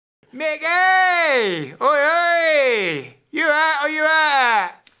Micky! Oi, oi! You out or you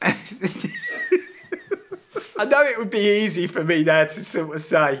out? I know it would be easy for me now to sort of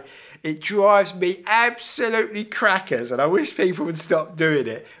say, it drives me absolutely crackers and I wish people would stop doing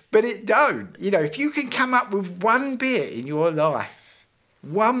it, but it don't. You know, if you can come up with one bit in your life,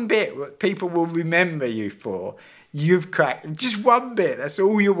 one bit that people will remember you for, you've cracked. Just one bit, that's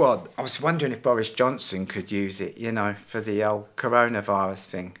all you want. I was wondering if Boris Johnson could use it, you know, for the old coronavirus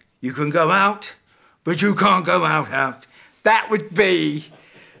thing. You can go out, but you can't go out. That would be...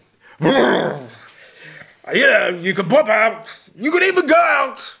 Yeah, you can pop out, you can even go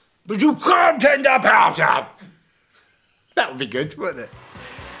out, but you can't end up out. That would be good, wouldn't it?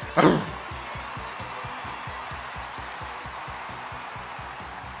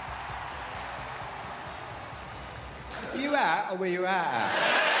 Were you out or were you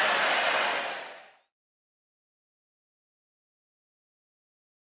out?